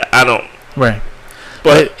 Yeah, I don't. Right.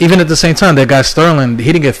 But even at the same time, that guy Sterling, he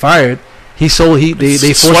didn't get fired. They forced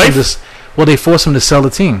him to. Well, they forced him to sell the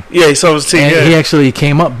team. Yeah, he sold the team. And he actually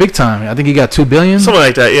came up big time. I think he got $2 billion. Something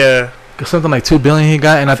like that. Yeah. Something like $2 billion he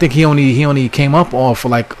got, and I think he only came up all for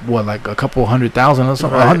like a couple 100,000 or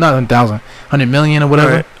something, not 100,000, 100 million or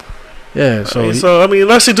whatever. Right. Yeah. So I mean,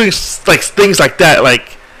 unless you're doing like things like that,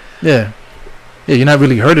 like yeah, you're not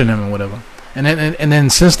really hurting him or whatever. And then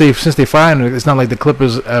since they fired him, it's not like the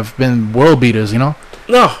Clippers have been world beaters, you know.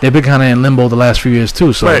 No. They've been kind of in limbo the last few years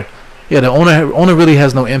too. So yeah, the owner really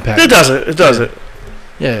has no impact. It doesn't.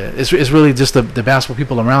 Yeah, it's really just the basketball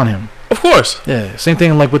people around him. Of course. Yeah, same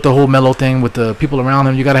thing like with the whole Melo thing with the people around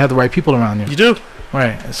him. You got to have the right people around you. You do.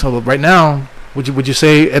 Right. So right now, would you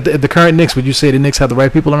say at the current Knicks, would you say the Knicks have the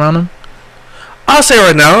right people around them? I'll say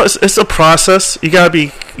right now it's a process. You kind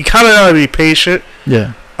of gotta be patient.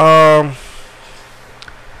 Yeah.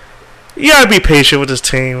 You gotta be patient with this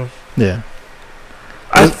team. Yeah.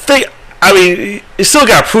 I mean, you still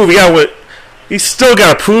gotta prove it. You still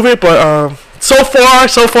gotta prove it, but so far,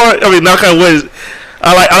 I mean, knock on wood,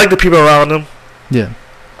 I like the people around him. Yeah.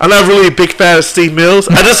 I'm not really a big fan of Steve Mills.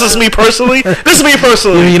 This is me personally.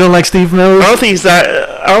 You don't like Steve Mills?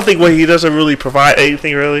 I don't think what he doesn't really provide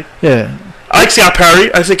anything really. Yeah. I like Scott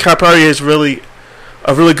Perry. I think Scott Perry is really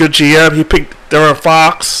a really good GM. He picked De'Aaron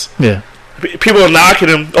Fox. Yeah. People are knocking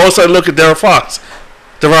him. All of a sudden, look at De'Aaron Fox.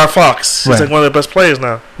 He's like one of the best players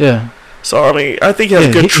now. Yeah. So I mean, I think he has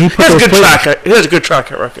a good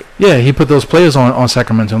track record. Yeah, he put those players on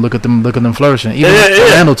Sacramento and look at them flourishing. Even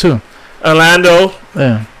Orlando too. Orlando.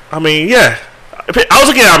 Yeah. I mean, yeah. I was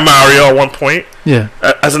looking at Mario at one point. Yeah.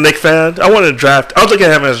 As a Knicks fan, I wanted to draft. I was looking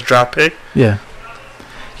at him as a draft pick. Yeah.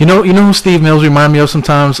 You know who Steve Mills remind me of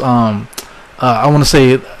sometimes. I was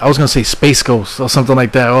gonna say Space Ghost or something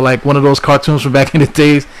like that, or like one of those cartoons from back in the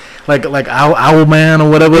days, like Owlman or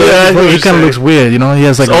whatever. Yeah, he kind of looks weird, you know. He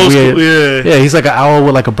has like a weird, yeah. He's like an owl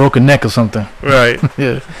with like a broken neck or something. Right.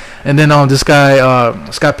 Yeah. And then this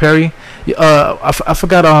guy Scott Perry, I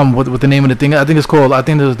forgot what the name of the thing. I think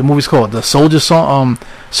the movie's called The Soldier Song,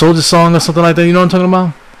 or something like that. You know what I'm talking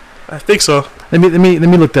about? I think so. Let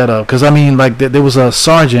me look that up, because I mean, like there was a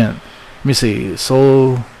sergeant. Let me see.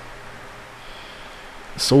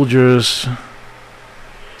 Soldiers.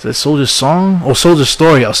 Is that Soldier Song or Soldier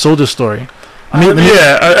Story? A Soldier Story. I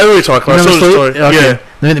really talk about Soldier Story. Okay. Yeah.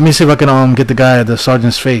 Let me see if I can get the guy at the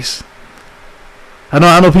sergeant's face. I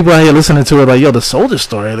know people out here listening to it like, yo, the Soldier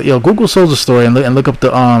Story. Like, yo, Google Soldier Story and look up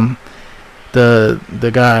the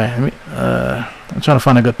guy. I'm trying to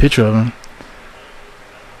find a good picture of him.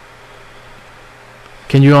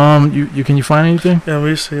 Can you can you find anything? Yeah, let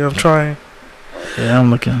me see. I'm trying. Yeah, I'm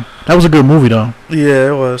looking. That was a good movie though. Yeah,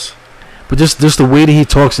 it was. But just the way that he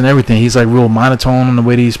talks and everything, he's like real monotone in the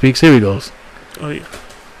way that he speaks. Here he goes. Oh yeah.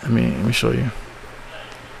 Let me show you.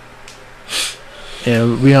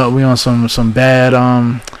 Yeah, we on some bad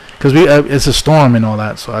because it's a storm and all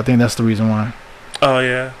that, so I think that's the reason why. Oh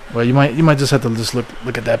yeah. Well, you might just have to just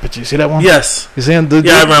look at that picture. You see that one? Yes. You see him?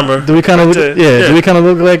 I remember. Do we kind of look? Yeah. Do we kind of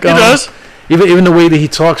look like? He does. Even the way that he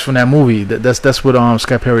talks from that movie, that's what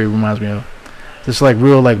Scott Perry reminds me of. just like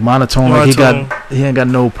real like monotone. Like he ain't got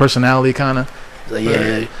no personality, kind of. Like,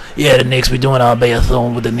 yeah, the Knicks. We doing our best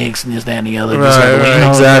with the Knicks and this, that, and the other.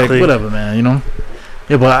 Exactly. Like, whatever, man. You know.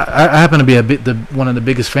 Yeah, but I happen to be one of the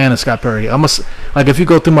biggest fan of Scott Perry. Like if you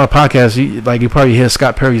go through my podcast, you probably hear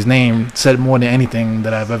Scott Perry's name said more than anything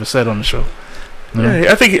that I've ever said on the show. You know?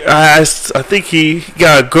 Yeah, I think he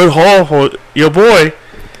got a good haul for your boy.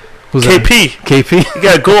 Who's KP? That? KP. He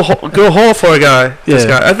got a good haul for a guy. Yeah. This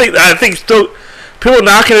guy. I think still people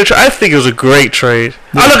knocking the trade. I think it was a great trade.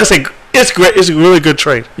 Yeah. I'm not gonna say it's great. It's a really good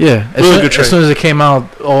trade. Yeah, as soon as it came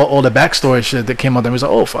out, all the backstory shit that came out, there was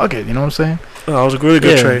like, oh fuck it, you know what I'm saying? Oh, it was a really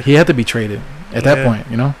good trade. He had to be traded at that point,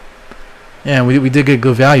 you know. Yeah, we did get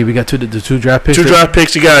good value. We got the two draft picks. 2 draft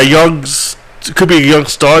picks. You got could be a young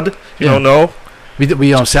stud. You don't know.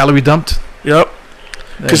 We salary dumped. Yep.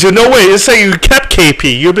 Because there's no way. Let's say you kept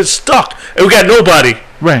KP, you've been stuck, and we got nobody.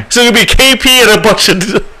 Right. So it'd be KP and a bunch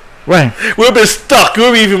of. Right. We've been stuck.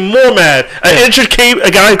 We'll be even more mad. An injured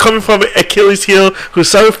a guy coming from Achilles heel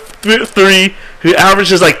who's 7'3", who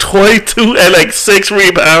averages like 22 and like 6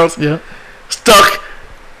 rebounds. Yeah. Stuck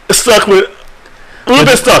with. We've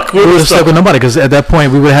been stuck. We would have stuck with nobody because at that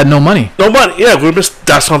point we would have had no money. No money. Yeah,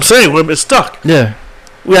 that's what I'm saying. We've been stuck. Yeah.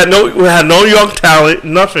 We had no young talent.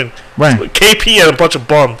 Nothing. Right. KP and a bunch of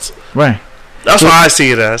bums. Right. That's what I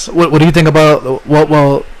see it as. What do you think about?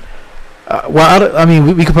 I mean,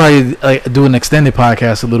 we could probably do an extended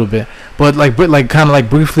podcast a little bit, but kind of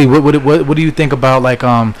briefly, what do you think about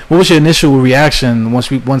what was your initial reaction once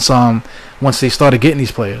they started getting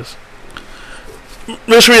these players?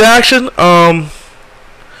 Initial reaction, I'll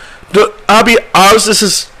be honest. This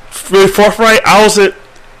is really forthright. I wasn't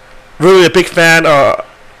really a big fan.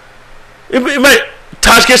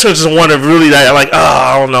 Taj Gibson is one that really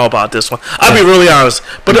I don't know about this one. I'll be really honest.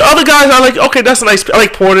 But the other guys, I like. Okay, that's a nice. I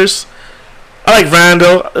like Portis. I like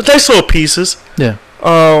Randall. Nice little pieces. Yeah.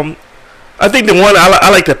 I think the one I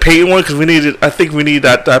like the Peyton one because I think we need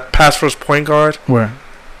that pass first point guard. Where?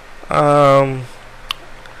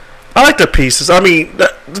 I like the pieces. I mean, the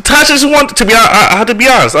Taj Gibson one. To be honest, I had to be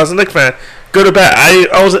honest. I was a Knicks fan. Good or bad,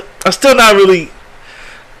 I'm still not really.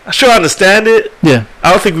 I sure understand it. Yeah.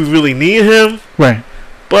 I don't think we really need him. Right.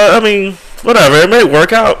 But I mean, whatever. It might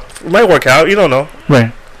work out. You don't know.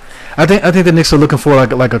 Right. I think the Knicks are looking for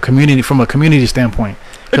like a community from a community standpoint.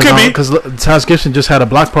 It could be because Taj Gibson just had a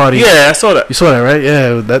block party. Yeah, I saw that. You saw that, right?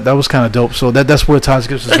 Yeah, that was kind of dope. So that's where Taj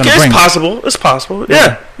Gibson's going to bring. It's possible.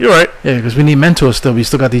 Yeah, you're right. Yeah, because we need mentors still. We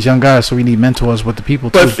still got these young guys, so we need mentors with the people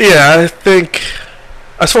too. But yeah, I think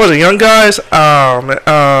as far as the young guys,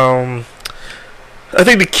 I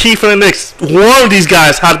think the key for the Knicks, one of these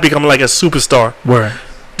guys had to become like a superstar. Where?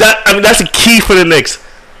 That's the key for the Knicks.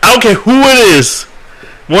 I don't care who it is.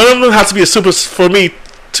 One of them has to be a super for me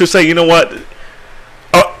to say, you know what,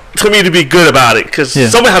 for me to be good about it, because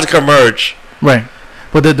someone has to emerge. Right.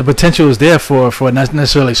 But the potential is there for not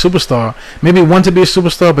necessarily superstar. Maybe one to be a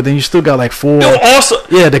superstar, but then you still got like 4.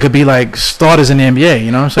 They could be like starters in the NBA.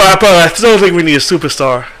 You know what I'm saying? But I still think we need a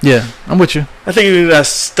superstar. Yeah, I'm with you. I think we need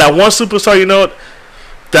that one superstar. You know,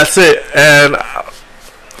 that's it. And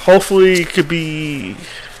hopefully it could be.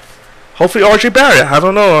 Hopefully RJ Barrett. I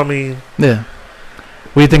don't know. I mean. Yeah.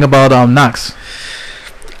 What do you think about Knox?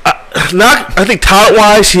 I think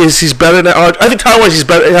talent-wise, he's better than. I think talent-wise, he's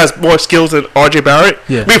better. He has more skills than RJ Barrett.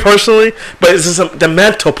 Yeah. Me personally, but it's just the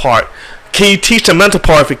mental part. Can you teach the mental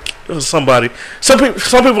part for somebody? Some people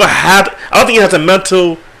have. I don't think he has the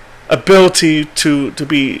mental ability to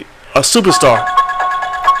be a superstar.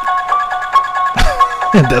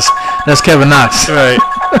 That's Kevin Knox. Right.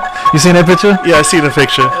 You seen that picture? Yeah, I seen the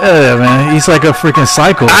picture. Yeah, man, he's like a freaking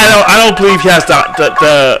psycho. I don't believe he has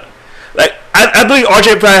the like. I believe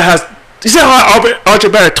RJ Barrett has. You see how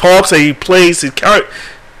RJ Barrett talks and he plays his character.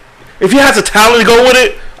 If he has the talent to go with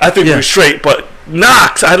it, I think we're straight. But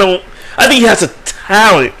Knox, I don't. I think he has the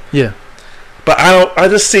talent. Yeah. But I don't. I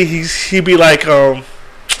just see he'd be like to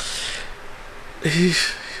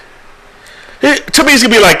me, he's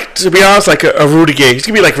gonna be like, to be honest, like a Rudy Gay. He's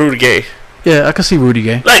gonna be like Rudy Gay. Yeah, I can see Rudy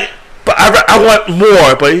Gay. Like, but I want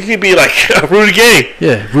more. But he could be like Rudy Gay.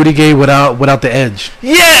 Yeah, Rudy Gay without the edge.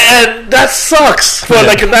 Yeah, and that sucks for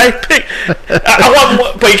like a nice pick. I want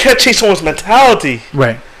more, but you can't change someone's mentality.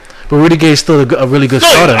 Right. But Rudy Gay is still a really good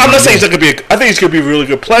starter. I'm not saying he's not gonna be. I think he's gonna be a really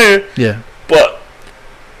good player. Yeah. But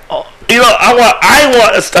you know, I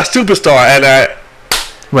want a superstar, and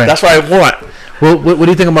that's what I want. Well, what do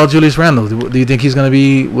you think about Julius Randle? Do you think he's going to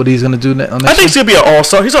be what he's going to do next? I think he's going to be an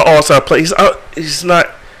all-star. He's an all-star player. He's not.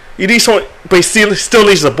 You need someone, but he still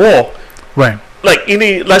needs the ball. Right. like you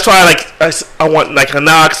need. That's why I want like a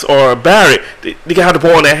Knox or a Barrett. They can have the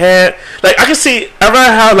ball in their hand. Like I can see. I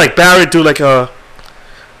rather have like Barrett do like a.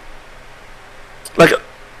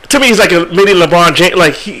 To me, he's like a mini LeBron James.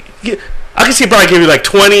 Like I can see Barrett give you like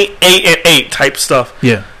 28 and 8 type stuff.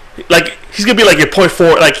 Yeah. Like he's gonna be like your point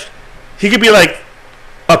forward. Like he could be like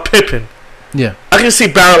a Pippen. Yeah. I can see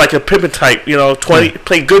Barrett like a Pippen type. 20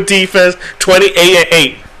 play good defense, 28 and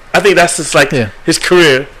 8. I think that's just like his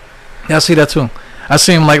career. Yeah, I see that too. I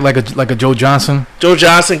see him like a Joe Johnson. Joe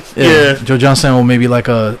Johnson, yeah. Joe Johnson, or maybe like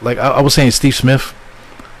I was saying Steve Smith.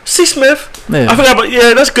 Steve Smith. Yeah. I forgot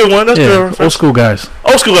about that's a good one. That's good. Old school guys.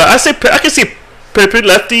 Old school guys. I can see Pippen,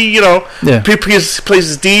 lefty. Yeah. Pippen plays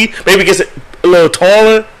his D. Maybe gets a little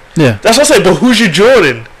taller. Yeah. That's what I'm saying. But who's your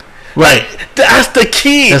Jordan? Right. Like, that's the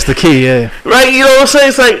key. That's the key. Yeah. Right. You know what I'm saying?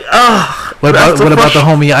 It's like What about the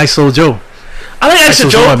homie ISO Joe? I think ISO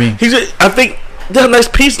Joe. I think they're a nice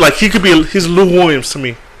piece. Like he could be. He's Lou Williams to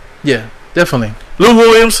me. Yeah, definitely. Lou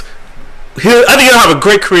Williams. I think he'll have a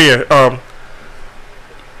great career.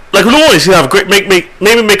 Like Lou Williams, he'll have a great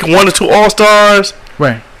maybe make 1 or 2 All-Stars.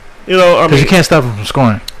 Right. Because you can't stop him from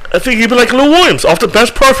scoring. I think he'd be like Lou Williams off the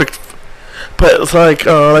bench, perfect. But it's like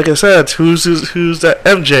I said, who's that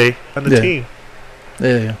MJ on the team?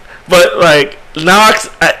 Yeah. But like Knox,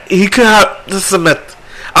 he could have this is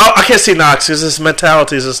I can't see Knox because his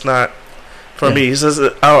mentality is just not for me. He says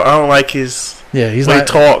I don't like his he's way not,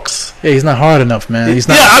 he talks. Yeah, he's not hard enough, man. He's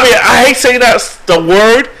not. Yeah, I mean I hate saying that's the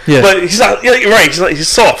word. Yeah. But he's not. Yeah, you're right. He's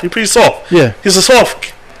soft. He's pretty soft. Yeah. He's a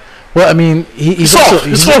soft. Well, I mean he's soft. Also,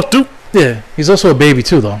 he's soft, dude. Yeah, he's also a baby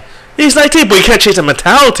too, though. He's 19, but you can't change the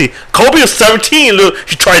mentality. Kobe was 17. Look,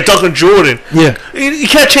 he tried dunking Jordan. Yeah. You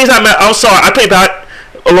can't change that. I'm sorry. I played back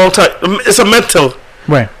a long time. It's a mental.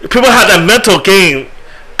 Right. People have that mental game.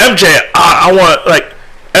 MJ, I want like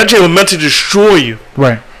MJ will mentally destroy you.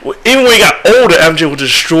 Right. Even when you got older, MJ will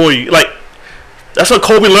destroy you. Like that's what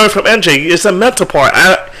Kobe learned from MJ. It's a mental part.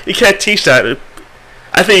 You can't teach that.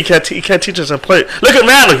 I think you can't teach us and play. Look at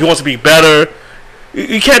Malik. He wants to be better.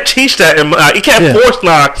 You can't teach that. You can't force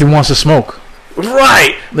Knox. He wants to smoke.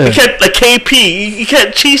 Right. Yeah. You can't like KP. You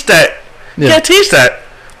can't teach that. You can't teach that.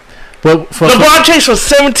 But LeBron James was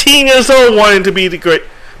 17 years old, wanting to be the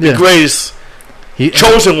greatest,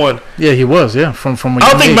 chosen one. Yeah, he was. Yeah, from a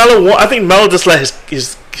I don't think Melo. I think Melo just let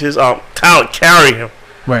his talent carry him.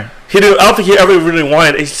 Right. I don't think he ever really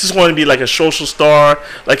wanted. He just wanted to be like a social star,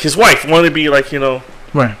 like his wife wanted to be like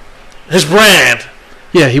Right. His brand.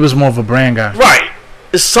 Yeah, he was more of a brand guy. Right.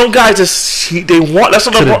 Some guys they want that's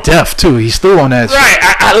what to the death too. He's still on that. Right.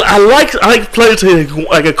 I like players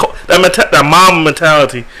like that mom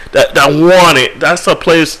mentality that want it. That's the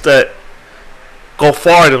players that go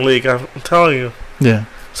far in the league. I'm telling you. Yeah.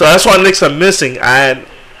 So that's why Knicks are missing. And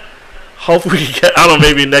hopefully we get. I don't know.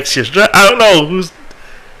 Maybe next year's draft. I don't know who's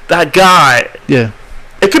that guy. Yeah.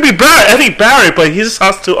 It could be Barrett. I think Barrett, but he just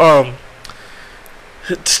has to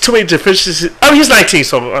It's too many deficiencies. I mean, he's 19,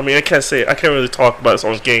 so I mean, I can't really talk about his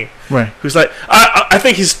own game. Right. He's like, I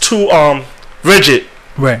think he's too rigid.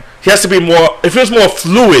 Right. He has to be more. If he was more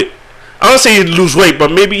fluid, I don't say he'd lose weight,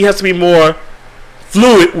 but maybe he has to be more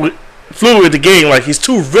fluid with the game. Like he's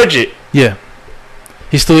too rigid. Yeah.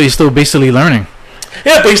 He's still basically learning.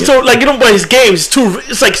 Yeah, but he's still like but his game is too.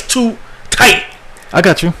 It's like too tight. I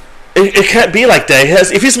got you. It can't be like that.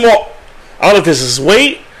 If he's more, I don't know if it's his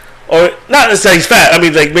weight. Or not necessarily he's fat. I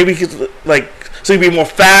mean, like maybe he's like so he'd be more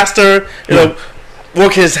faster.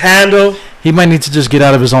 Work his handle. He might need to just get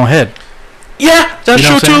out of his own head. Yeah, that's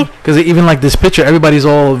true too. Because even like this picture, everybody's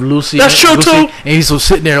all loosey. That's true too. And he's so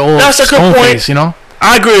sitting there all that's a good point. Face,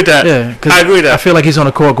 I agree with that. Yeah, I agree with that. I feel like he's on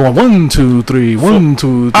the court going 1, 2, 3, 1,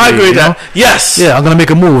 2, 3. I agree with that. Yes. Yeah, I'm gonna make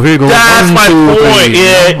a move. Here you go. That's 1, 2, point. 3,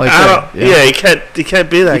 yeah, like yeah. You can't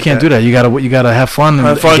be that. You can't do that. You gotta have fun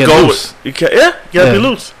and get loose. You can't. Yeah, you gotta be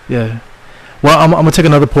loose. Yeah. Well, I'm gonna take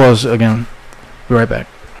another pause again. Be right back.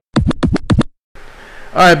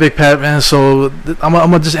 All right, Big Pat, man. So I'm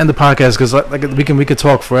gonna just end the podcast because like we can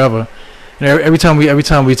talk forever. Every time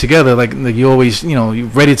we together, like you always, you're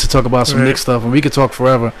ready to talk about some Knicks stuff, and we could talk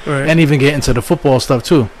forever, and even get into the football stuff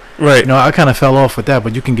too. Right. I kind of fell off with that,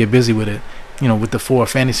 but you can get busy with it. With the 4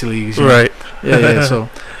 fantasy leagues. Right. Yeah. So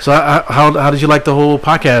how did you like the whole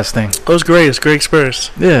podcast thing? It was great. It's a great experience.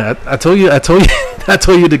 Yeah, I told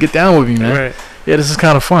you to get down with me, man. Right. Yeah, this is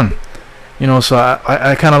kind of fun. So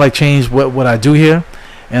I kind of like changed what I do here.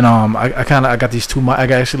 And I got these 2 mics.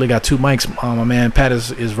 I actually got 2 mics. My man Pat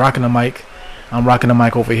is rocking the mic. I'm rocking the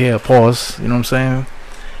mic over here. Pause. You know what I'm saying?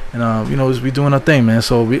 And we doing our thing, man.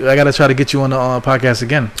 So I gotta try to get you on the podcast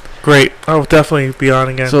again. Great. I'll definitely be on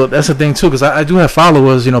again. So that's the thing too, because I do have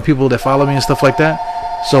followers. People that follow me and stuff like that.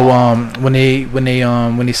 So when they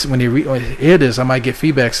hear this, I might get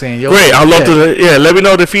feedback saying, "Yo, great, I'd love to." Yeah, let me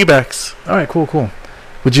know the feedbacks. All right, cool.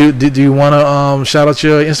 Would you do you want to shout out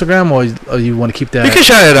your Instagram or you want to keep that? You can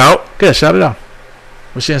shout it out. Good, shout it out.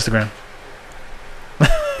 What's your Instagram?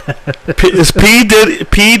 It's P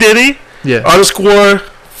Diddy. Yeah. _4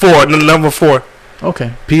 number 4.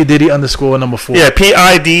 Okay. P Diddy _number 4. Yeah.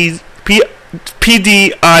 PDIDDY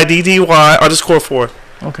 _4.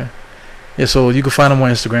 Okay. Yeah. So you can find him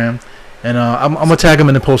on Instagram, and I'm gonna tag him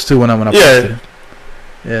in the post too when I post it.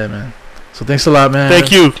 Yeah, man. So thanks a lot, man.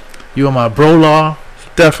 Thank you. You are my bro law.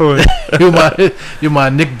 Definitely. you're my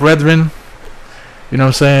Nick brethren. You know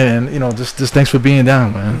what I'm saying? And just thanks for being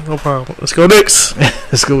down, man. No problem. Let's go Knicks.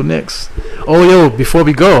 Let's go Knicks. Oh, yo, before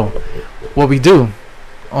we go, what we do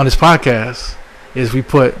on this podcast is we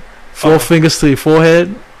put 4 fingers to your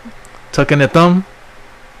forehead, tuck in the thumb,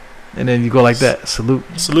 and then you go like that. Salute.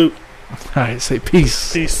 Salute. All right, say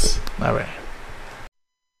peace. Peace. All right.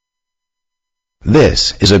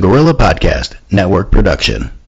 This is a Gorilla Podcast Network production.